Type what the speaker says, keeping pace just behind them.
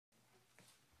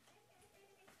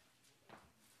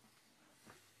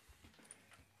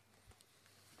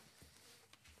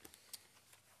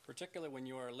particularly when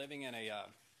you are living in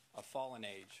a fallen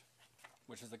age,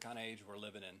 which is the kind of age we're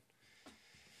living in.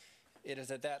 It is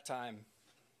at that time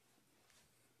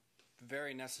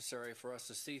very necessary for us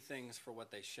to see things for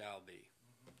what they shall be,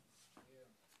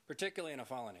 particularly in a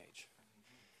fallen age.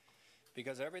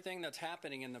 Because everything that's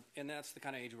happening and that's the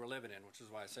kind of age we're living in, which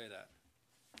is why I say that.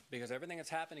 Because everything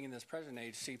that's happening in this present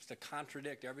age seems to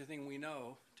contradict everything we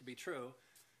know to be true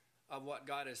of what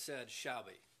God has said shall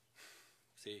be.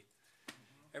 See?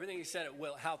 Everything he said it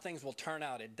will, how things will turn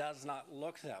out, it does not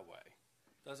look that way.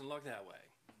 It doesn't look that way.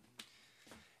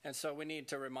 And so we need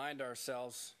to remind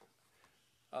ourselves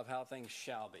of how things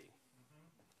shall be.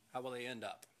 How will they end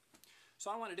up?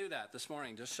 So I want to do that this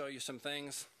morning, just show you some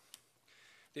things.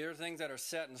 These are things that are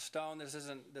set in stone.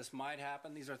 This might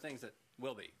happen. These are things that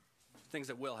will be. Things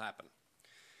that will happen.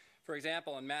 For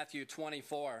example, in Matthew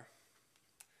 24,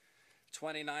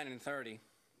 29 and 30,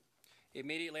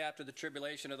 immediately after the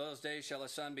tribulation of those days shall the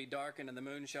sun be darkened, and the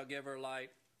moon shall give her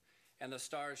light, and the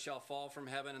stars shall fall from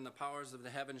heaven, and the powers of the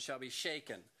heavens shall be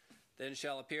shaken. Then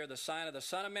shall appear the sign of the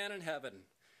Son of Man in heaven.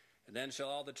 And then shall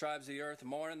all the tribes of the earth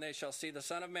mourn, and they shall see the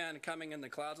Son of Man coming in the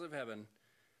clouds of heaven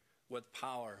with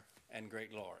power and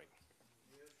great glory.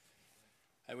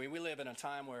 I mean, we live in a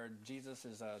time where Jesus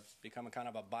has become a kind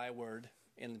of a byword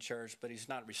in the church, but he's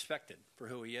not respected for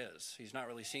who he is. He's not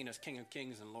really seen as King of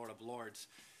Kings and Lord of Lords.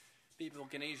 People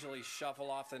can easily shuffle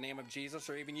off the name of Jesus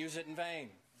or even use it in vain.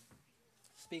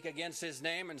 Speak against his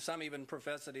name, and some even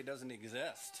profess that he doesn't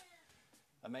exist,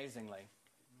 amazingly.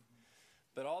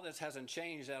 But all this hasn't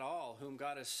changed at all whom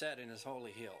God has set in his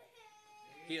holy hill.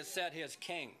 He has set his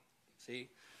king, see?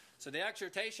 So the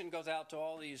exhortation goes out to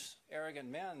all these arrogant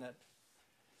men that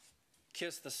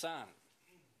kiss the Son.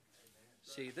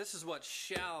 See, this is what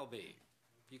shall be.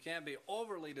 You can't be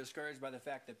overly discouraged by the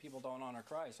fact that people don't honor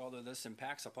Christ, although this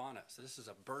impacts upon us. This is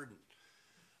a burden.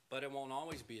 But it won't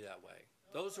always be that way.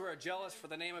 Those who are jealous for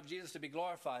the name of Jesus to be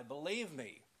glorified, believe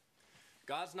me,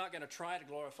 God's not going to try to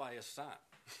glorify his Son.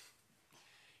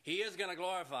 He is going to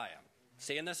glorify him.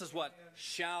 See, and this is what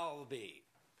shall be.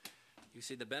 You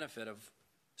see the benefit of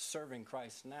serving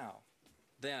Christ now.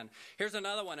 Then, here's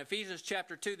another one. Ephesians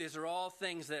chapter 2. These are all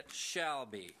things that shall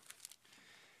be.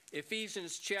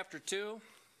 Ephesians chapter 2.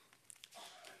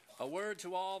 A word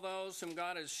to all those whom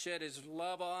God has shed his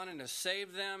love on and has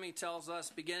saved them. He tells us,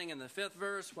 beginning in the 5th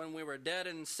verse, when we were dead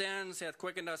in sins, he hath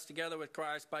quickened us together with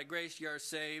Christ. By grace ye are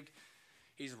saved.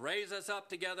 He's raised us up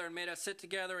together and made us sit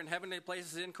together in heavenly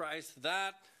places in Christ,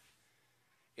 that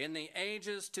in the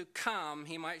ages to come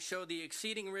he might show the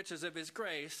exceeding riches of his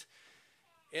grace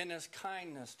in his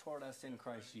kindness toward us in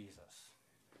Christ Jesus.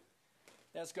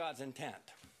 That's God's intent.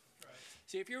 Right.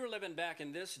 See, if you were living back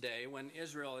in this day when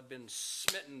Israel had been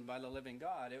smitten by the living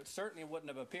God, it certainly wouldn't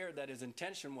have appeared that his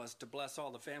intention was to bless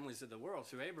all the families of the world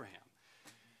through Abraham.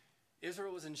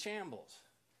 Israel was in shambles.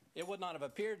 It would not have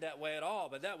appeared that way at all,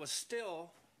 but that was still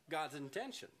God's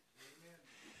intention. Amen.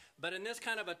 But in this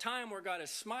kind of a time where God is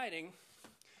smiting,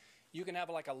 you can have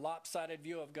like a lopsided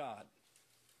view of God.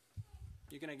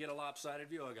 You're going to get a lopsided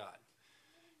view of God.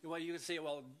 Well, you can see,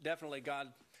 well, definitely God,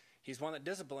 he's one that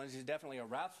disciplines. He's definitely a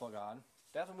wrathful God.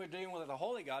 Definitely we're dealing with a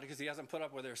holy God because he hasn't put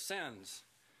up with their sins.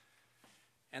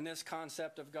 And this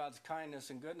concept of God's kindness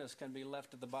and goodness can be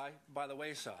left by the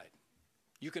wayside.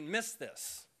 You can miss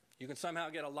this. You can somehow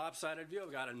get a lopsided view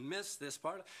of God and miss this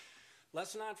part.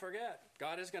 Let's not forget,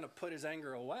 God is going to put his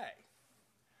anger away.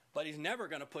 But he's never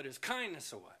going to put his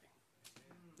kindness away.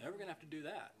 Never going to have to do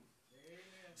that.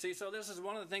 See, so this is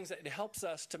one of the things that helps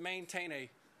us to maintain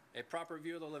a proper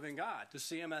view of the living God, to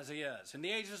see him as he is. In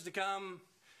the ages to come,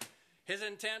 his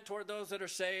intent toward those that are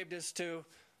saved is to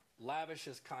lavish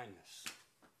his kindness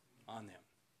on them.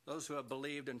 Those who have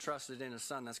believed and trusted in his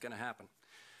Son, that's going to happen.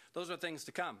 Those are things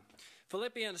to come.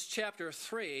 Philippians chapter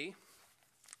 3,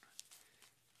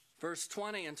 verse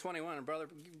 20 and 21. And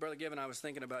Brother Given, I was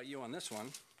thinking about you on this one.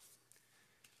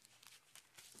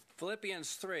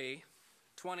 Philippians 3,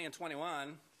 20 and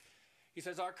 21. He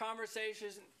says, our conversation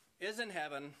is in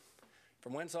heaven,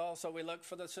 from whence also we look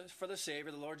for the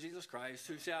Savior, the Lord Jesus Christ,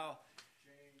 who shall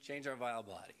change our vile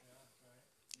body.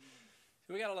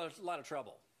 So we got a lot of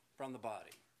trouble from the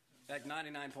body. In fact,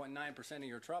 99.9% of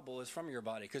your trouble is from your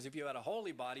body. Because if you had a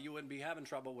holy body, you wouldn't be having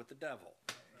trouble with the devil.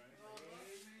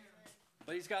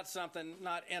 But he's got something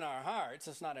not in our hearts.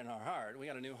 It's not in our heart. We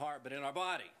got a new heart, but in our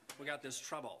body. We got this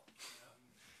trouble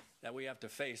that we have to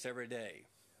face every day.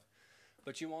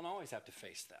 But you won't always have to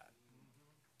face that.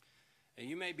 And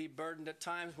you may be burdened at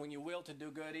times when you will to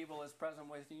do good. Evil is present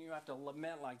with you. You have to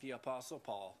lament like the Apostle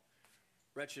Paul.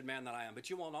 Wretched man that I am. But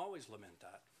you won't always lament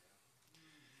that.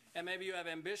 And maybe you have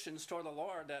ambitions toward the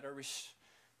Lord that are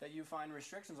that you find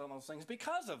restrictions on those things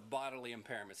because of bodily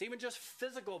impairments, even just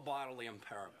physical bodily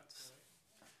impairments.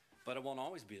 But it won't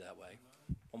always be that way.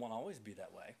 It won't always be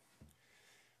that way.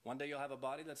 One day you'll have a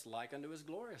body that's like unto his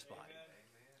glorious body.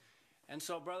 And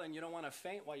so, brethren, you don't want to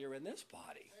faint while you're in this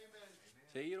body.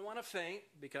 See, you don't want to faint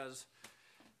because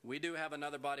we do have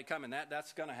another body coming.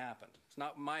 That's going to happen. It's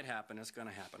not might happen, it's going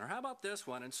to happen. Or how about this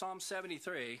one? In Psalm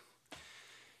 73,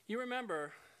 you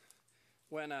remember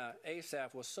when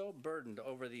Asaph was so burdened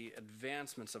over the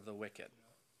advancements of the wicked.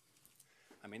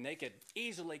 I mean, they could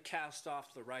easily cast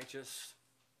off the righteous,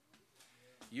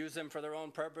 use them for their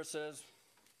own purposes,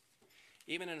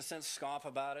 even in a sense scoff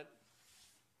about it,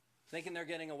 thinking they're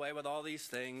getting away with all these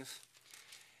things.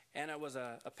 And it was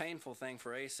a painful thing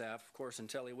for Asaph, of course,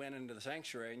 until he went into the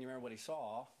sanctuary. And you remember what he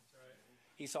saw?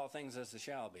 He saw things as they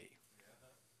shall be.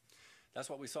 That's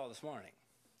what we saw this morning.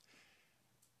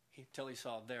 Till he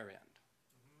saw their end.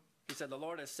 He said, the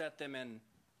Lord has set them in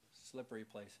slippery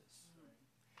places.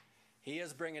 He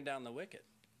is bringing down the wicked.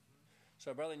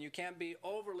 So, brother, you can't be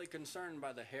overly concerned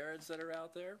by the Herods that are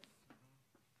out there.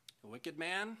 The wicked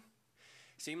man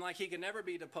seemed like he could never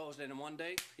be deposed, and in one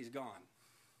day, he's gone.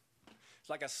 It's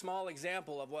like a small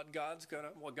example of what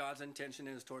God's intention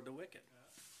is toward the wicked.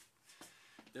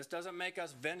 This doesn't make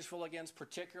us vengeful against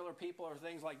particular people or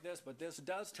things like this, but this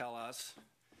does tell us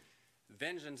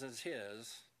vengeance is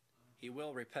his. He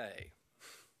will repay.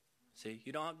 See,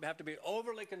 you don't have to be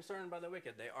overly concerned by the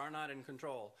wicked. They are not in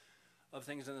control of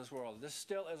things in this world. This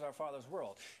still is our Father's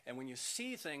world. And when you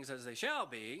see things as they shall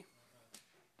be,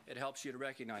 it helps you to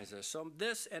recognize this. So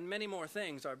this and many more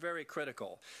things are very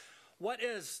critical. What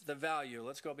is the value?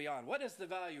 Let's go beyond. What is the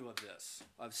value of this,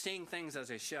 of seeing things as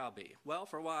they shall be? Well,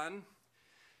 for one,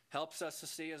 helps us to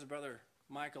see, as Brother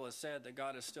Michael has said, that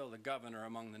God is still the governor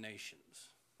among the nations.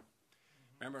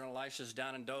 Remember, Elisha's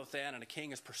down in Dothan, and a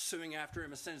king is pursuing after him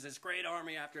and sends this great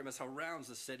army after him and surrounds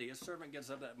the city. His servant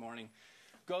gets up that morning,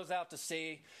 goes out to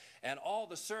sea, and all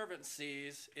the servant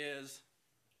sees is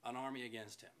an army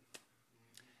against him.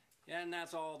 And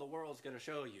that's all the world's going to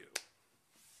show you.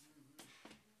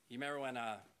 You remember when,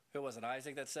 who was it,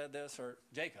 Isaac that said this, or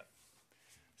Jacob?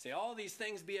 Say, all these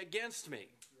things be against me,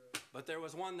 but there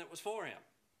was one that was for him.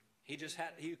 He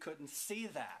couldn't see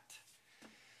that.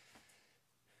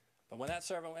 But when that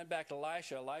servant went back to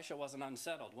Elisha, Elisha wasn't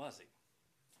unsettled, was he?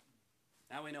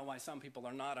 Now we know why some people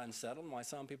are not unsettled and why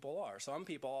some people are. Some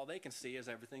people, all they can see is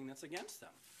everything that's against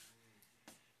them.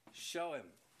 Show him.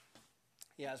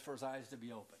 He has for his eyes to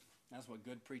be open. That's what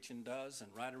good preaching does. And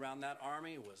right around that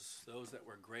army was those that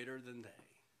were greater than they.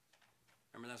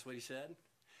 Remember that's what he said?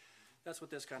 That's what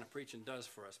this kind of preaching does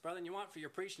for us. Brethren, you want for your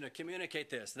preaching to communicate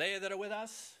this. They that are with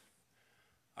us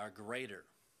are greater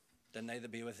than they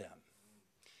that be with them.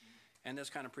 And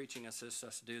this kind of preaching assists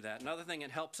us to do that. Another thing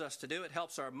it helps us to do, it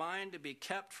helps our mind to be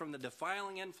kept from the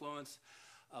defiling influence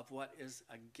of what is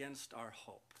against our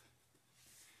hope.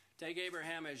 Take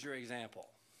Abraham as your example.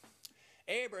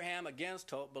 Abraham, against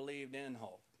hope, believed in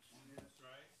hope. That's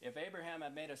right. If Abraham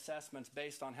had made assessments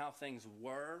based on how things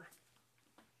were,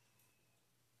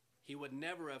 he would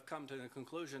never have come to the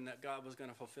conclusion that God was going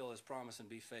to fulfill his promise and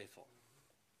be faithful.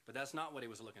 But that's not what he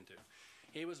was looking to.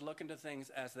 He was looking to things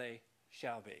as they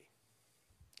shall be.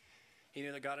 He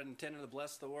knew that God had intended to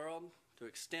bless the world, to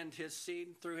extend his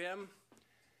seed through him,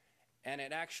 and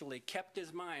it actually kept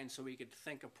his mind so he could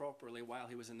think appropriately while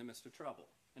he was in the midst of trouble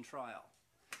and trial.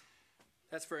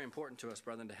 That's very important to us,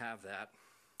 brethren, to have that.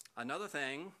 Another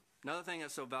thing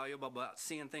that's so valuable about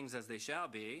seeing things as they shall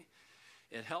be,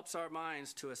 it helps our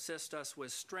minds to assist us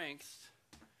with strength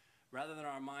rather than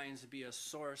our minds be a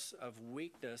source of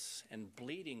weakness and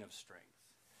bleeding of strength.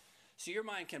 So your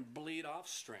mind can bleed off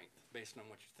strength based on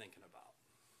what you're thinking about.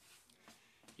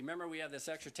 You remember we have this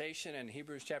exhortation in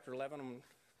Hebrews chapter 11,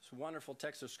 this wonderful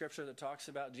text of Scripture that talks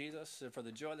about Jesus. For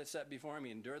the joy that's set before him,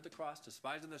 he endured the cross,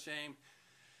 despising the shame,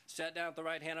 sat down at the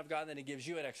right hand of God, then he gives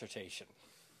you an exhortation.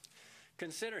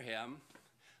 Consider him,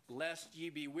 lest ye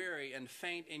be weary and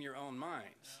faint in your own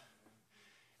minds.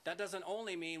 That doesn't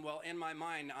only mean, well, in my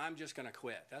mind, I'm just going to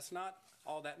quit. That's not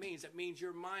all that means. It means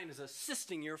your mind is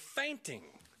assisting your fainting.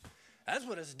 That's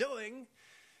what it's doing.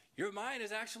 Your mind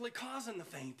is actually causing the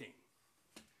fainting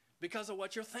because of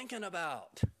what you're thinking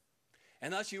about.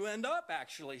 And thus you end up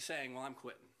actually saying, well, I'm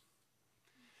quitting.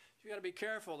 You got to be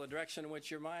careful the direction in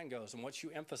which your mind goes and what you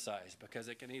emphasize, because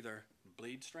it can either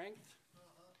bleed strength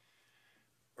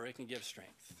or it can give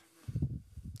strength.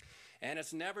 And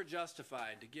it's never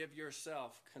justified to give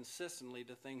yourself consistently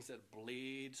to things that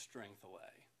bleed strength away.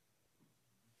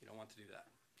 You don't want to do that.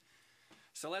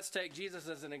 So let's take Jesus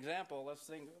as an example. Let's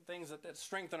think things that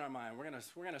strengthen our mind. We're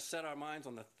going to set our minds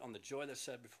on the joy that's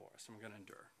set before us, and we're going to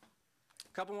endure.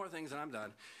 A couple more things and I'm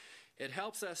done. It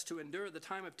helps us to endure the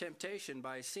time of temptation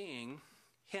by seeing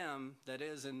him that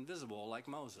is invisible, like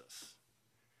Moses.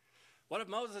 What if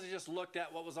Moses just looked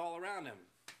at what was all around him?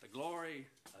 The glory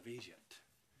of Egypt,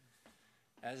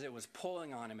 as it was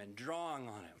pulling on him and drawing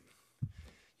on him.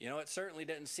 You know, it certainly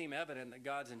didn't seem evident that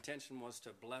God's intention was to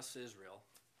bless Israel.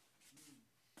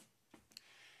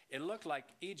 It looked like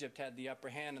Egypt had the upper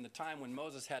hand in the time when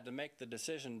Moses had to make the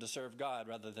decision to serve God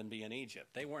rather than be in Egypt.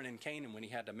 They weren't in Canaan when he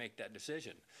had to make that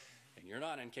decision. And you're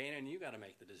not in Canaan, you got to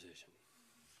make the decision.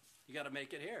 You got to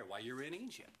make it here while you're in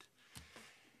Egypt.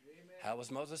 Amen. How was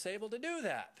Moses able to do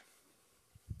that?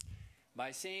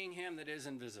 By seeing him that is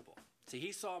invisible. See,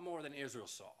 he saw more than Israel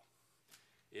saw.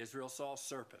 Israel saw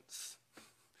serpents.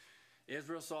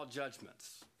 Israel saw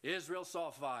judgments. Israel saw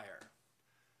fire.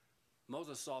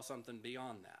 Moses saw something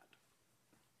beyond that.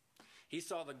 He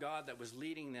saw the God that was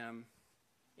leading them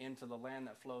into the land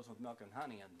that flows with milk and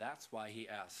honey, and that's why he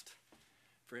asked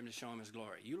for him to show him his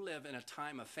glory. You live in a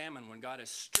time of famine when God has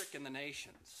stricken the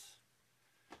nations.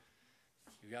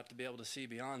 You've got to be able to see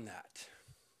beyond that.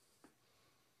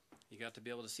 You got to be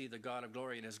able to see the God of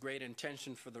glory and his great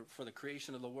intention for the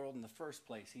creation of the world in the first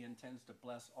place. He intends to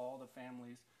bless all the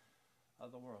families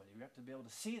of the world. You have to be able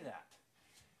to see that.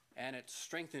 And it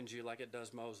strengthens you like it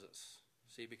does Moses.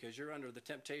 See, because you're under the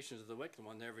temptations of the wicked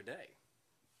one every day.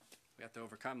 We have to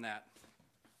overcome that.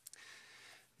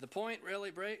 The point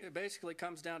really basically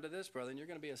comes down to this, brother, and you're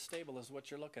going to be as stable as what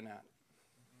you're looking at.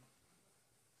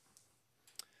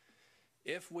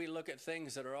 If we look at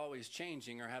things that are always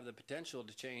changing or have the potential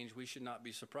to change, we should not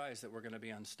be surprised that we're going to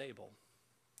be unstable.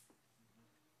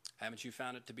 Haven't you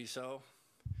found it to be so?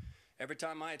 Every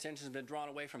time my attention has been drawn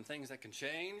away from things that can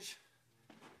change,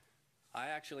 I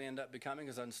actually end up becoming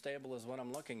as unstable as what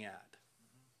I'm looking at.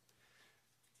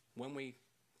 When we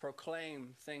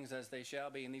proclaim things as they shall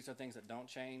be, and these are things that don't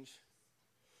change,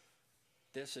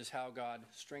 this is how God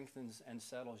strengthens and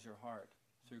settles your heart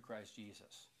through Christ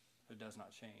Jesus, who does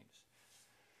not change.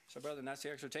 So, brethren, that's the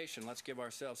exhortation. Let's give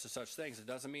ourselves to such things. It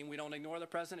doesn't mean we don't ignore the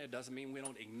present. It doesn't mean we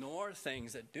don't ignore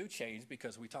things that do change,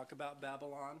 because we talk about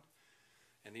Babylon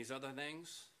and these other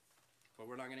things, but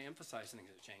we're not going to emphasize things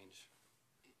that change.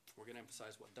 We're going to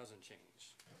emphasize what doesn't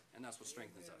change, and that's what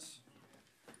strengthens us.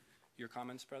 Your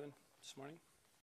comments, brethren, this morning?